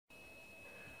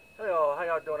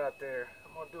how y'all doing out there?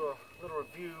 I'm going to do a little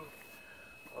review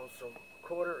on some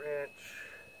 1/4 inch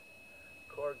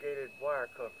corrugated wire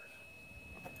covers.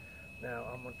 Now,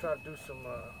 I'm going to try to do some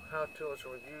how-tos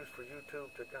and reviews for YouTube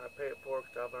to kind of pay it forward,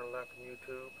 because I've learned a lot from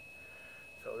YouTube.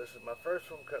 So this is my first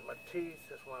one, cutting my teeth.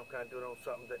 That's why I'm kind of doing on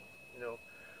something that, you know,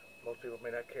 most people may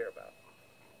not care about.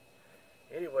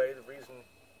 Anyway, the reason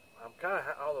I'm kind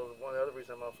of, although one of the other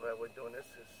reasons I'm also halfway doing this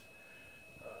is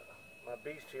my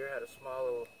beast here had a small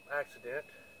little accident.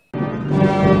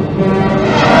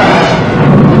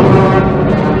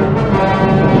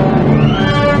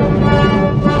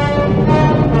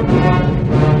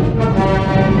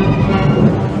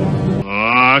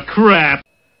 Aw, crap!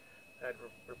 I had to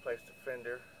replace the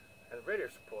fender and the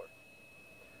radiator support.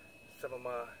 Some of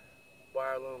my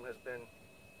wire loom has been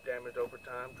damaged over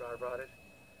time, dry rotted.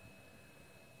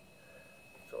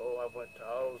 So I went to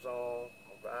AutoZone,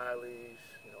 O'Reilly's,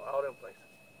 you know, all them places.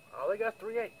 All they got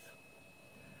 3/8.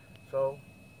 So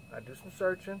I do some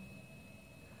searching.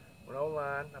 Went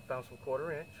online. I found some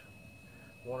 1/4 inch.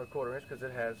 One 1/4 inch because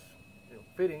it has, you know,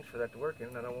 fittings for that to work in,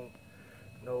 and I don't want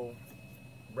no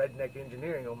redneck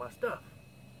engineering on my stuff.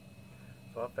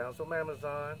 So I found some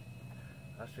Amazon.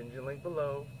 I'll send you a link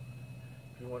below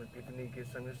if you need to get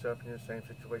some yourself in the same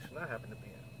situation I happen to be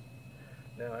in.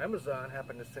 Now, Amazon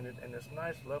happened to send it in this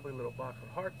nice, lovely little box with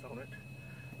hearts on it.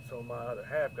 So my other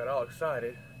half got all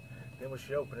excited. Then when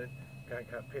she opened it, kind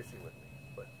of got pissy with me.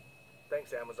 But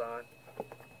thanks, Amazon.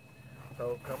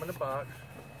 So come in the box.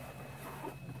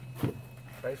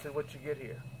 Basically what you get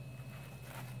here.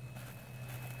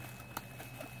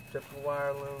 Typical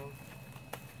wire loom.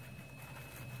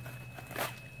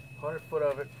 100 foot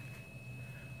of it.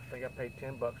 I think I paid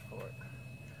 $10 for it.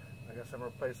 I guess I'm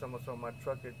going to replace some on my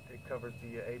truck. It covers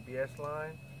the ABS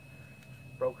line.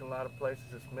 It's broken a lot of places.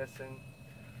 It's missing.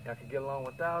 I could get along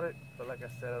without it, but like I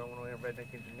said, I don't want to have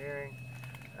redneck engineering.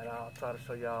 And I'll try to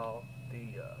show y'all the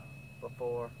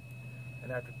before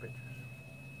and after pictures.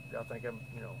 Y'all think I'm,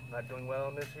 you know, not doing well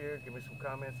on this here? Give me some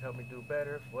comments. Help me do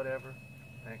better. Whatever.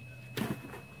 Thanks.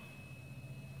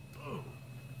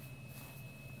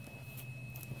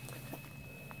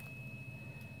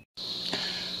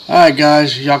 Alright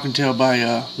guys, y'all can tell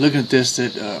by looking at this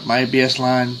that my ABS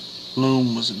line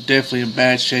loom was definitely in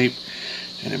bad shape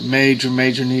and a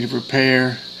major need of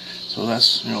repair. So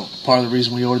that's, you know, part of the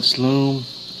reason we ordered this loom.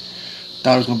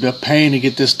 Thought it was going to be a pain to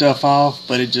get this stuff off,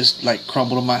 but it just like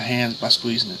crumbled in my hands by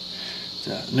squeezing it.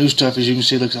 The new stuff, as you can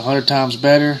see, looks 100 times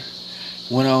better.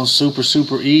 Went on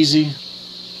super easy.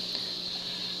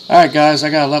 Alright guys, I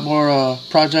got a lot more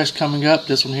projects coming up.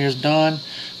 This one here is done.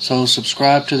 So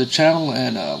subscribe to the channel,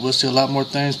 and we'll see a lot more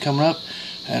things coming up.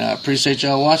 And I appreciate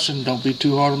y'all watching. Don't be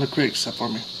too hard on the critics for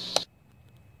me.